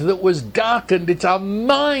mind that was darkened. It's our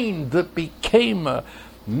mind that became a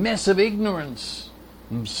mess of ignorance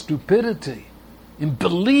and stupidity in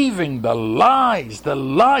believing the lies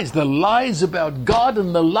about God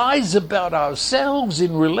and the lies about ourselves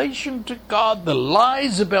in relation to God, the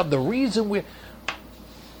lies about the reason we're...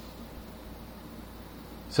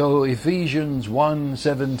 So Ephesians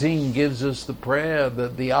 1:17 gives us the prayer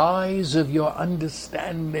that the eyes of your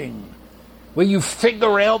understanding, where you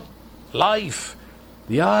figure out life,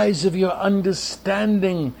 the eyes of your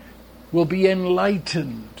understanding will be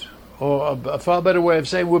enlightened, or a far better way of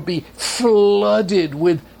saying, will be flooded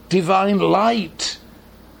with divine light.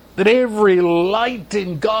 That every light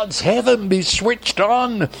in God's heaven be switched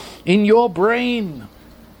on in your brain,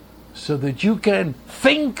 so that you can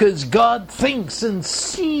think as God thinks and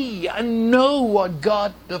see and know what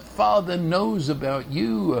God the Father knows about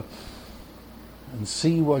you, and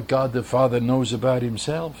see what God the Father knows about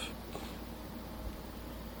himself.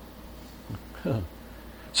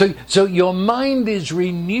 So your mind is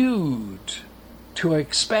renewed to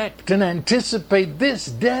expect and anticipate this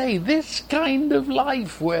day, this kind of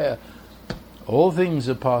life where all things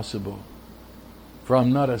are possible. For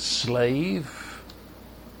I'm not a slave,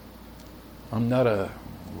 I'm not a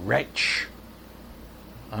wretch,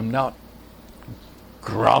 I'm not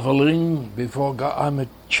groveling before God. I'm a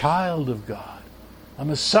child of God. I'm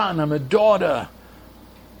a son, I'm a daughter.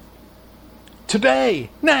 Today,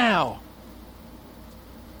 now.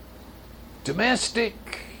 Domestic,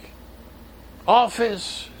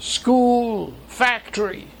 office, school,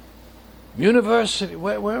 factory, university,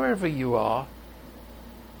 wherever you are.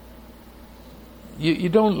 You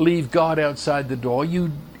don't leave God outside the door.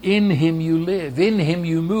 In him you live, in him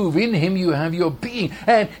you move, in him you have your being,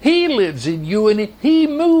 and he lives in you, and he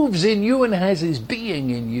moves in you and has his being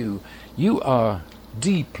in you. You are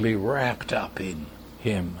deeply wrapped up in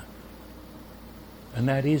him. And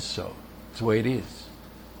that is so. It's the way it is.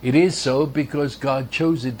 It is so because God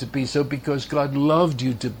chose it to be so, because God loved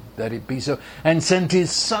you that it be so, and sent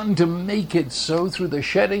his Son to make it so through the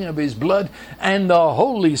shedding of his blood and the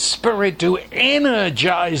Holy Spirit to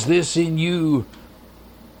energize this in you.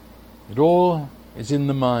 It all is in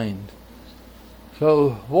the mind.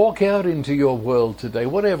 So walk out into your world today,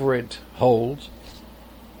 whatever it holds.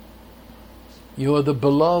 You are the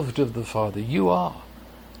beloved of the Father. You are.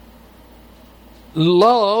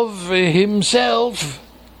 Love himself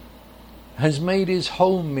has made his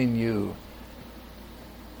home in you.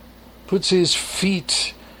 Puts his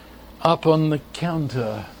feet up on the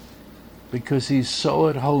counter because he's so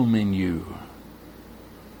at home in you.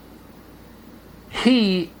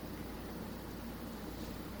 He,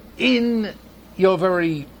 in your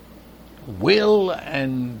very will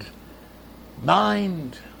and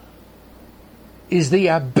mind, is the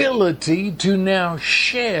ability to now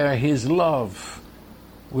share his love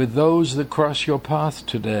with those that cross your path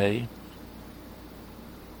today.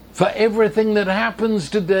 For everything that happens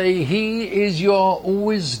today, he is your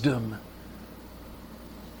wisdom.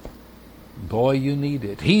 Boy, you need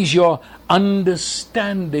it. He's your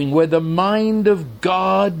understanding, where the mind of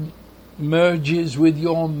God merges with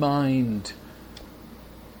your mind.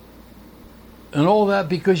 And all that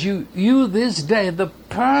because you this day, the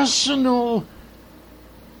personal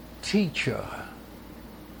teacher,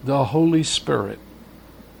 the Holy Spirit,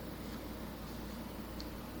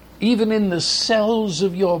 even in the cells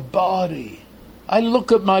of your body. I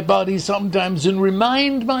look at my body sometimes and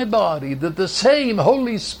remind my body that the same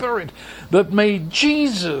Holy Spirit that made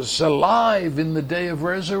Jesus alive in the day of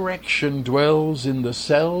resurrection dwells in the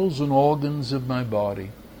cells and organs of my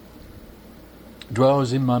body,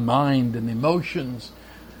 dwells in my mind and emotions.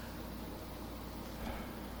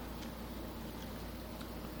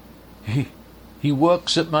 He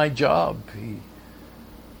works at my job. He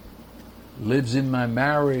lives in my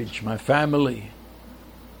marriage, my family.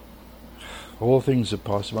 All things are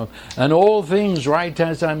possible. And all things, right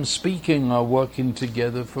as I'm speaking, are working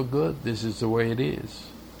together for good. This is the way it is.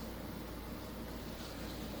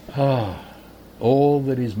 All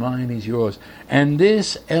that is mine is yours. And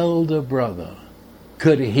this elder brother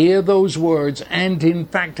could hear those words and in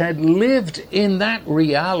fact had lived in that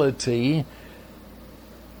reality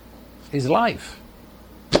his life.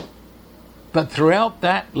 But throughout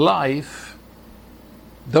that life,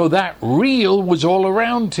 though that real was all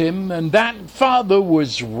around him and that Father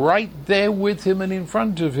was right there with him and in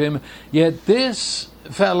front of him, yet this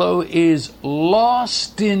fellow is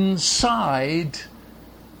lost inside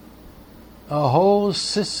a whole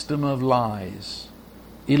system of lies,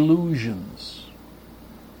 illusions.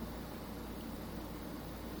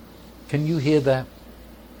 Can you hear that?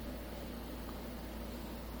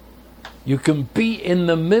 You can be in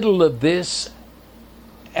the middle of this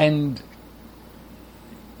and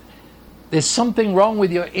there's something wrong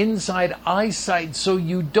with your inside eyesight, so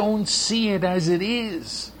you don't see it as it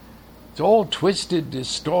is. It's all twisted,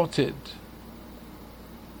 distorted.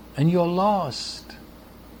 And you're lost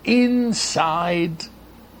inside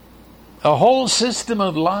a whole system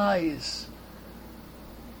of lies.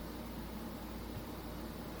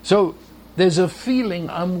 So there's a feeling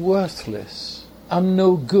I'm worthless. I'm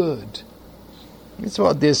no good. That's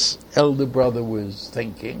what this elder brother was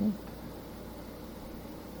thinking.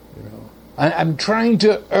 I'm trying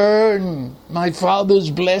to earn my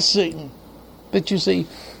father's blessing. But you see,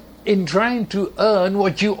 in trying to earn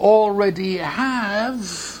what you already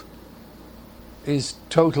have is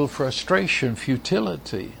total frustration,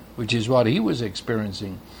 futility, which is what he was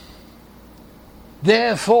experiencing.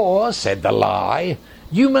 Therefore, said the lie,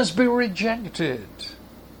 you must be rejected.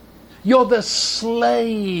 You're the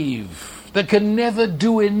slave that can never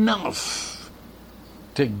do enough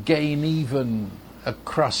to gain even a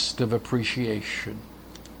crust of appreciation.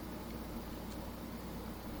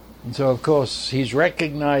 And so, of course, he's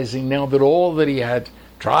recognizing now that all that he had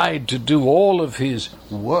tried to do, all of his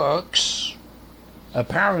works,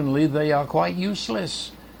 apparently they are quite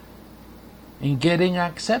useless in getting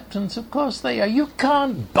acceptance. Of course they are. You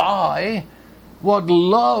can't buy what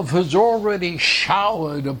love has already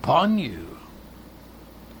showered upon you.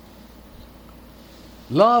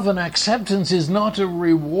 Love and acceptance is not a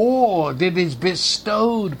reward. It is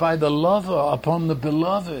bestowed by the lover upon the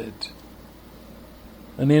beloved.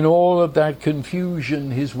 And in all of that confusion,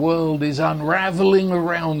 his world is unraveling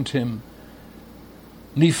around him.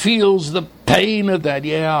 And he feels the pain of that.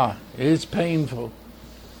 Yeah, it's painful.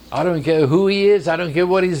 I don't care who he is. I don't care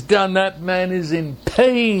what he's done. That man is in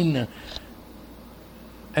pain.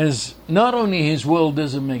 As not only his world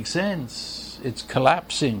doesn't make sense, it's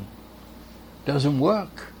collapsing. Doesn't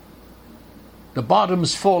work. The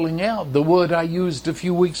bottom's falling out. The word I used a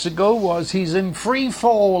few weeks ago was he's in free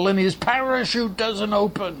fall and his parachute doesn't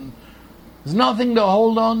open. There's nothing to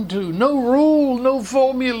hold on to. No rule, no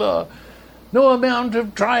formula. No amount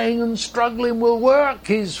of trying and struggling will work.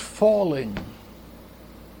 He's falling.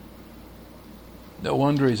 No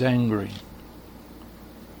wonder he's angry.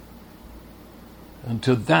 And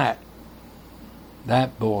to that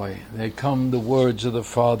boy, there come the words of the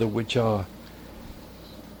Father, which are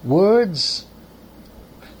words.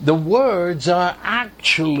 The words are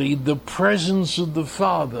actually the presence of the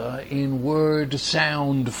Father in word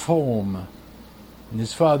sound form. And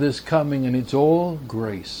his Father's coming, and it's all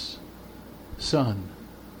grace. Son,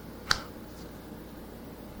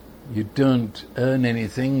 you don't earn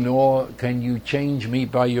anything, nor can you change me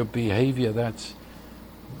by your behavior. That's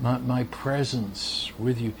my presence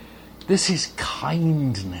with you. This is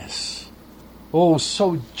kindness. Oh,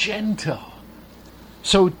 so gentle.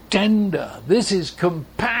 So tender. This is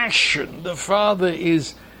compassion. The Father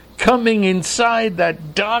is coming inside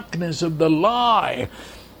that darkness of the lie,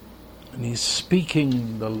 and he's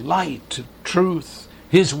speaking the light of truth.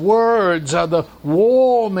 His words are the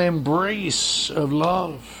warm embrace of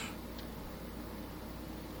love.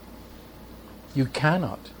 You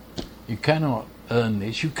cannot earn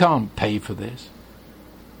this. You can't pay for this.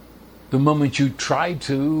 The moment you try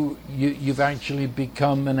to, you've actually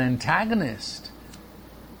become an antagonist.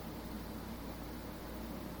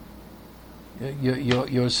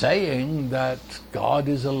 You're saying that God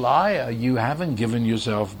is a liar. You haven't given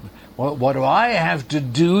yourself. What do I have to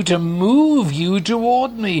do to move you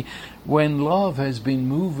toward me? When love has been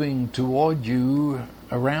moving toward you,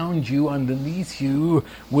 around you, underneath you,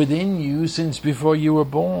 within you, since before you were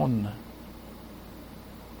born.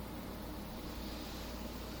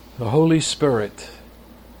 The Holy Spirit,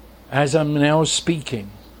 as I'm now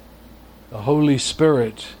speaking, the Holy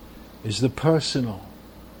Spirit is the personal,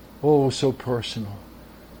 oh so personal,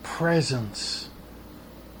 presence,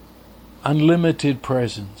 unlimited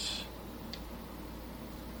presence.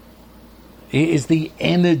 It is the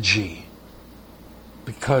energy,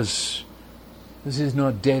 because this is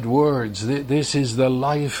not dead words. This is the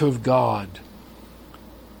life of God.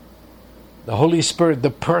 The Holy Spirit,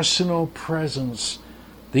 the personal presence,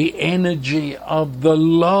 the energy of the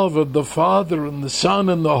love of the Father and the Son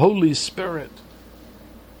and the Holy Spirit.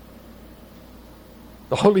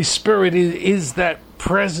 The Holy Spirit is that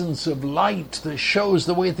presence of light that shows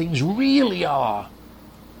the way things really are,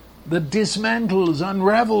 that dismantles,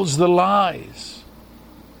 unravels the lies,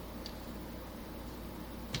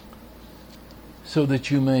 so that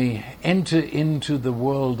you may enter into the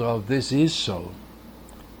world of this is so,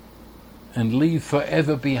 and leave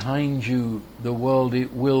forever behind you the world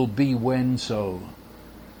it will be when so.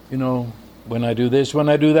 You know, when I do this, when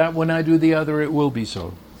I do that, when I do the other, it will be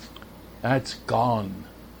so. That's gone.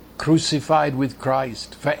 Crucified with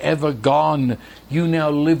Christ, forever gone. You now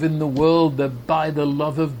live in the world that by the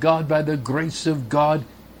love of God, by the grace of God,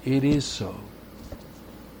 it is so.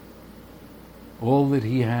 All that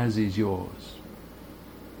He has is yours.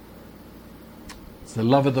 It's the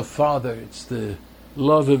love of the Father, it's the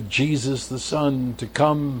love of Jesus the Son to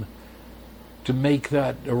come to make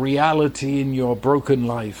that a reality in your broken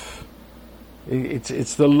life.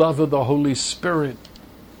 It's the love of the Holy Spirit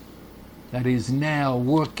that is now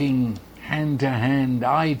working hand to hand,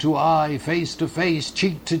 eye to eye, face to face,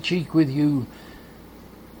 cheek to cheek with you,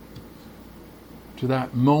 to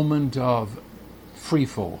that moment of free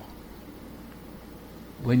fall.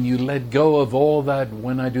 When you let go of all that,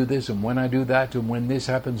 when I do this and when I do that and when this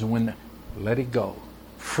happens and when that, let it go.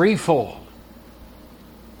 Free fall.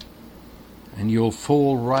 And you'll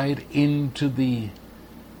fall right into the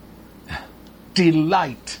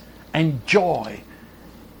delight and joy,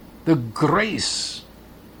 the grace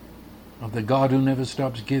of the God who never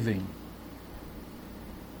stops giving.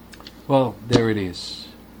 Well, there it is.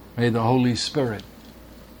 May the Holy Spirit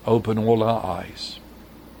open all our eyes.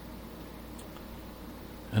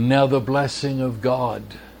 And now the blessing of God,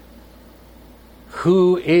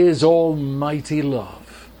 who is almighty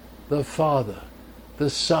love, the Father, the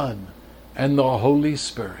Son, and the Holy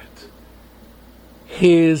Spirit.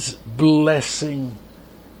 His blessing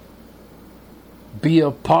be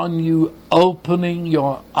upon you, opening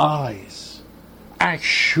your eyes,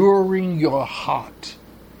 assuring your heart,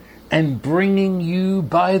 and bringing you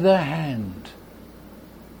by the hand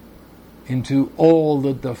into all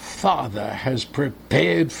that the Father has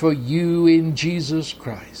prepared for you in Jesus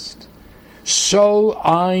Christ. So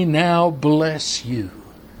I now bless you.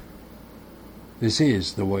 This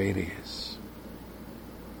is the way it is.